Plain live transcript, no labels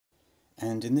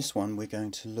And in this one we're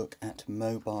going to look at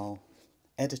mobile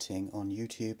editing on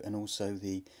YouTube and also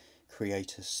the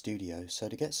Creator Studio. So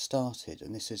to get started,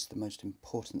 and this is the most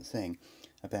important thing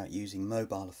about using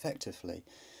mobile effectively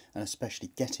and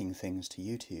especially getting things to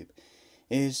YouTube,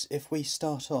 is if we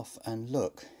start off and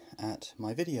look at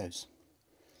my videos.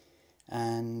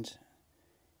 And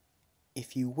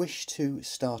if you wish to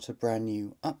start a brand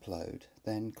new upload,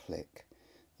 then click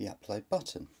the upload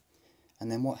button.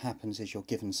 And then what happens is you're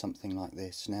given something like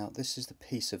this. Now this is the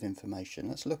piece of information.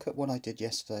 Let's look at what I did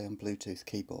yesterday on Bluetooth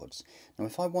keyboards. Now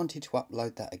if I wanted to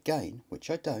upload that again,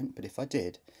 which I don't, but if I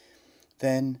did,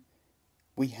 then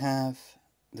we have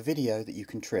the video that you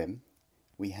can trim,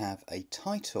 we have a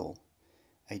title,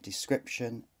 a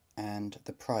description, and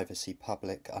the privacy,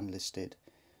 public, unlisted,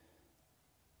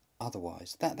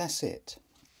 otherwise. That's it.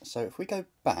 So if we go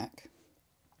back,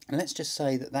 and let's just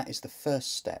say that that is the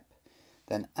first step.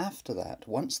 Then after that,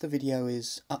 once the video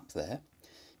is up there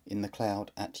in the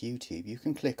cloud at YouTube, you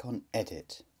can click on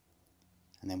Edit.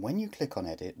 And then when you click on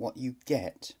Edit, what you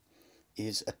get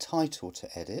is a title to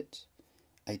edit,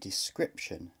 a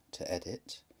description to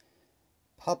edit,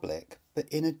 public, but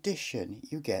in addition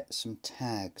you get some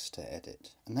tags to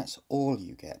edit. And that's all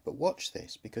you get. But watch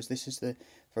this, because this is the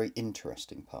very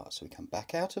interesting part. So we come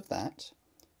back out of that,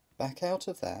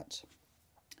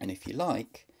 and if you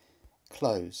like,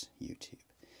 close YouTube.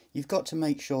 You've got to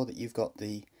make sure that you've got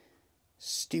the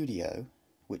studio,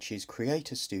 which is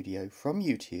Creator Studio from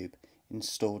YouTube,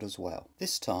 installed as well.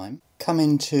 This time, come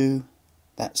into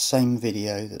that same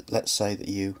video that, let's say, that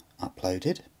you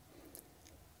uploaded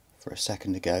for a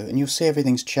second ago, and you'll see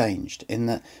everything's changed in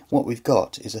that what we've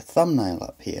got is a thumbnail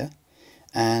up here,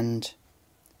 and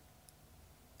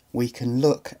we can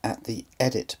look at the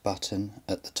edit button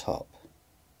at the top.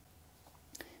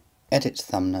 Edit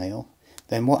thumbnail.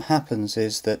 Then what happens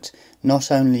is that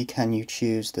not only can you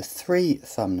choose the 3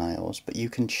 thumbnails, but you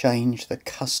can change the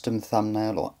custom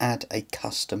thumbnail or add a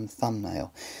custom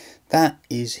thumbnail. That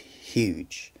is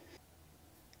huge.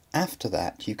 After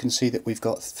that, you can see that we've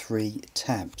got 3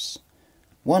 tabs.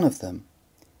 One of them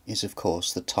is, of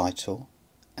course, the title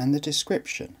and the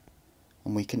description,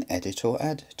 and we can edit or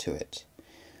add to it.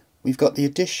 We've got the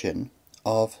addition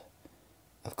of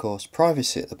course,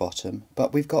 privacy at the bottom,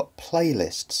 but we've got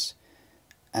playlists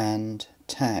and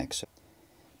tags.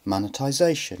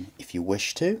 Monetization. If you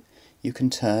wish to, you can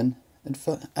turn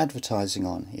advertising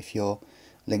on if you're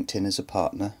linked in as a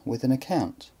partner with an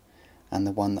account. And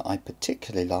the one that I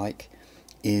particularly like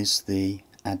is the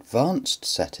advanced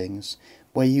settings,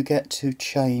 where you get to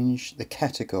change the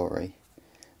category,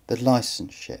 the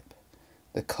licenseship,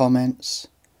 the comments,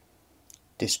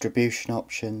 distribution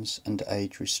options, and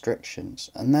age restrictions.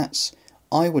 And that's,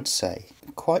 I would say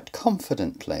quite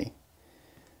confidently,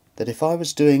 that if I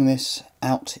was doing this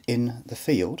out in the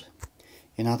field,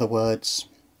 in other words,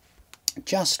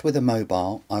 just with a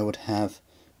mobile, I would have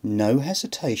no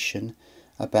hesitation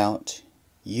about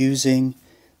using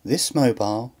this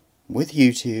mobile with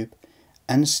YouTube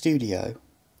and Studio,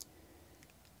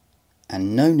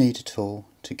 and no need at all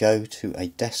to go to a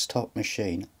desktop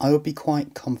machine. I would be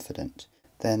quite confident.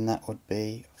 Then that would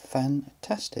be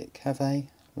fantastic. Have a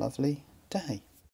lovely day.